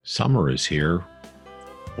Summer is here,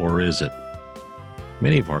 or is it?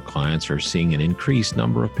 Many of our clients are seeing an increased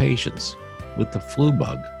number of patients with the flu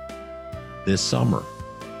bug this summer,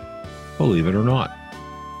 believe it or not.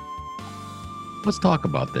 Let's talk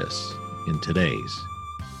about this in today's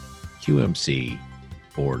QMC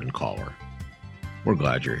Board and Collar. We're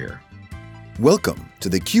glad you're here. Welcome to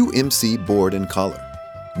the QMC Board and Collar,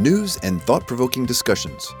 news and thought-provoking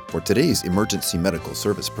discussions for today's emergency medical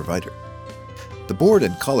service provider. The Board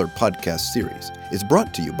and Collar podcast series is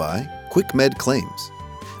brought to you by QuickMed Claims,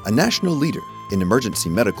 a national leader in emergency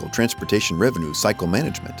medical transportation revenue cycle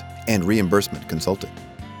management and reimbursement consulting.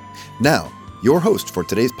 Now, your host for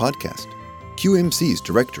today's podcast, QMC's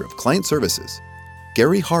Director of Client Services,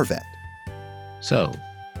 Gary Harvat. So,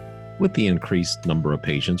 with the increased number of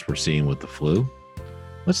patients we're seeing with the flu,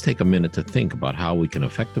 let's take a minute to think about how we can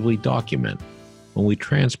effectively document when we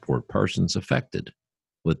transport persons affected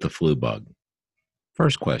with the flu bug.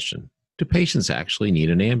 First question, do patients actually need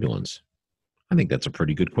an ambulance? I think that's a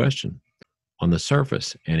pretty good question. On the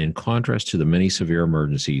surface, and in contrast to the many severe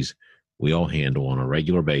emergencies we all handle on a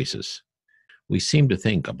regular basis, we seem to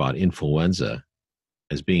think about influenza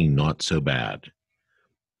as being not so bad.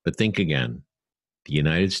 But think again. The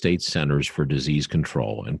United States Centers for Disease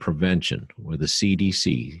Control and Prevention, or the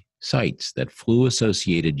CDC, cites that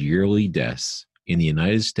flu-associated yearly deaths in the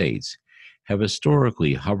United States have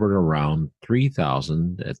historically hovered around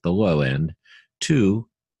 3,000 at the low end to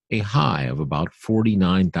a high of about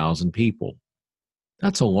 49,000 people.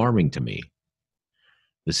 That's alarming to me.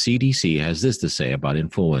 The CDC has this to say about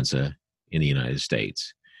influenza in the United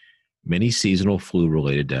States. Many seasonal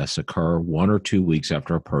flu-related deaths occur 1 or 2 weeks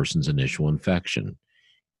after a person's initial infection,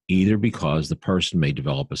 either because the person may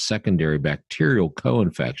develop a secondary bacterial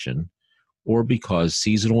co-infection or because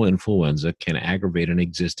seasonal influenza can aggravate an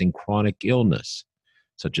existing chronic illness,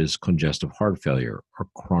 such as congestive heart failure or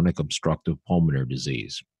chronic obstructive pulmonary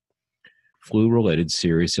disease. Flu-related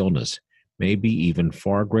serious illness may be even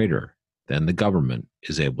far greater than the government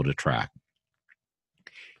is able to track.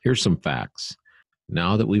 Here's some facts.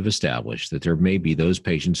 Now that we've established that there may be those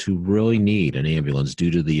patients who really need an ambulance due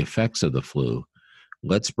to the effects of the flu,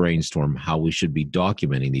 let's brainstorm how we should be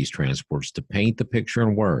documenting these transports to paint the picture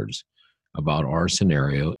in words about our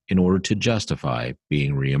scenario in order to justify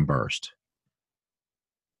being reimbursed.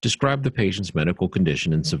 Describe the patient's medical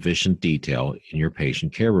condition in sufficient detail in your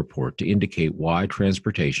patient care report to indicate why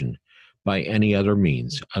transportation by any other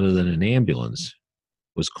means other than an ambulance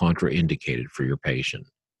was contraindicated for your patient.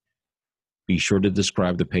 Be sure to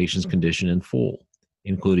describe the patient's condition in full,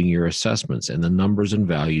 including your assessments and the numbers and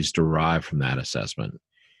values derived from that assessment.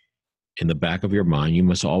 In the back of your mind, you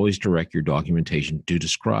must always direct your documentation to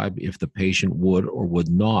describe if the patient would or would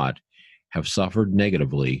not have suffered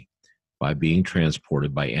negatively by being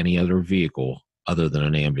transported by any other vehicle other than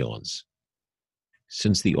an ambulance.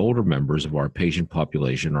 Since the older members of our patient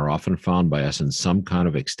population are often found by us in some kind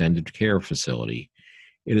of extended care facility,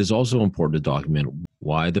 it is also important to document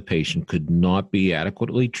why the patient could not be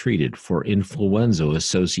adequately treated for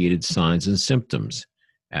influenza-associated signs and symptoms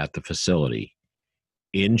at the facility.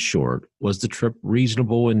 In short, was the trip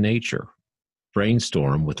reasonable in nature?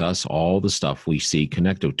 Brainstorm with us all the stuff we see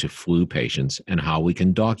connected to flu patients and how we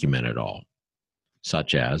can document it all,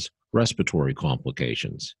 such as respiratory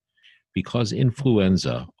complications. Because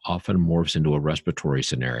influenza often morphs into a respiratory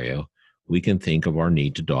scenario, we can think of our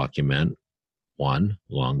need to document 1.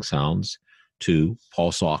 Lung sounds, 2.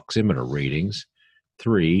 Pulse oximeter readings,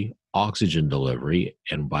 3. Oxygen delivery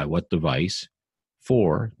and by what device,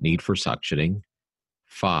 4. Need for suctioning,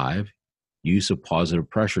 5. Use of positive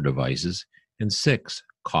pressure devices, and 6.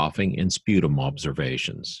 Coughing and sputum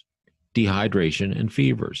observations. Dehydration and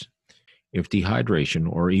fevers. If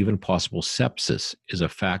dehydration or even possible sepsis is a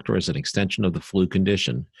factor as an extension of the flu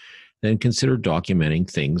condition, then consider documenting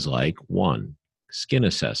things like 1. Skin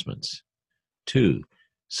assessments, 2.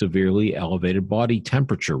 Severely elevated body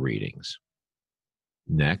temperature readings.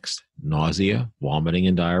 Next, nausea, vomiting,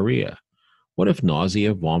 and diarrhea. What if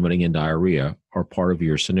nausea, vomiting, and diarrhea are part of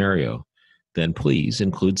your scenario? Then please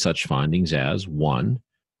include such findings as 1.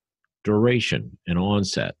 Duration and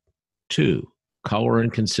onset, 2. Color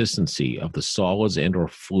and consistency of the solids and or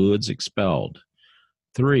fluids expelled,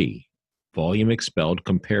 3. Volume expelled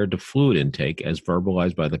compared to fluid intake as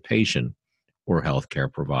verbalized by the patient or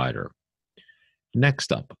healthcare provider.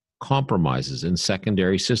 Next up, compromises in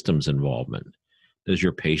secondary systems involvement. Does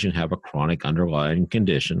your patient have a chronic underlying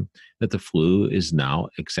condition that the flu is now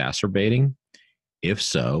exacerbating? If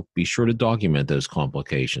so, be sure to document those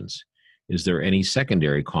complications. Is there any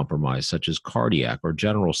secondary compromise, such as cardiac or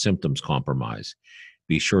general symptoms compromise?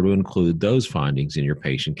 Be sure to include those findings in your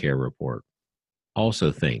patient care report.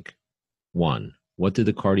 Also think, 1. What did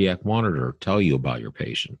the cardiac monitor tell you about your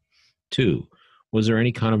patient? 2. Was there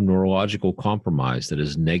any kind of neurological compromise that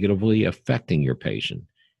is negatively affecting your patient?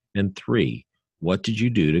 And 3. What did you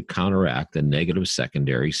do to counteract the negative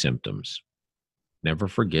secondary symptoms? Never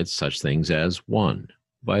forget such things as 1.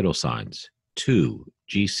 Vital signs, 2.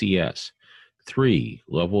 GCS, 3.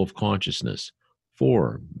 Level of consciousness,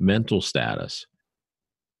 4. Mental status,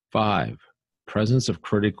 5. Presence of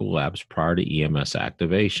critical labs prior to EMS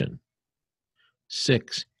activation,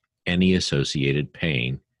 6. Any associated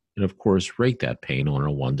pain, and of course, rate that pain on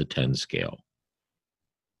a 1 to 10 scale.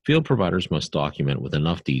 Field providers must document with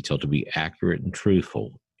enough detail to be accurate and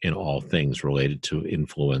truthful in all things related to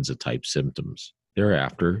influenza-type symptoms.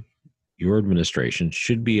 Thereafter, your administration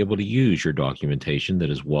should be able to use your documentation that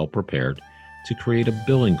is well prepared to create a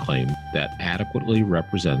billing claim that adequately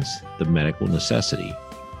represents the medical necessity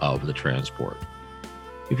of the transport.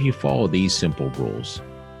 If you follow these simple rules,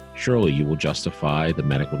 surely you will justify the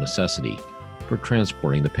medical necessity for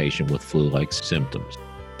transporting the patient with flu-like symptoms.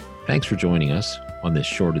 Thanks for joining us on this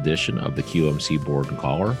short edition of the QMC Board and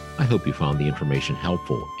Collar. I hope you found the information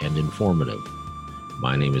helpful and informative.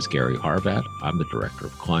 My name is Gary Harvat. I'm the Director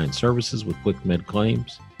of Client Services with QuickMed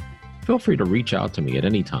Claims. Feel free to reach out to me at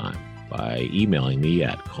any time by emailing me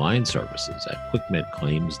at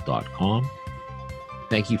clientservices@quickmedclaims.com.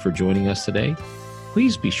 Thank you for joining us today.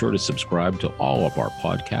 Please be sure to subscribe to all of our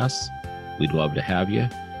podcasts. We'd love to have you.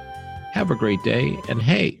 Have a great day, and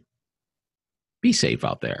hey, be safe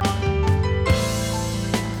out there.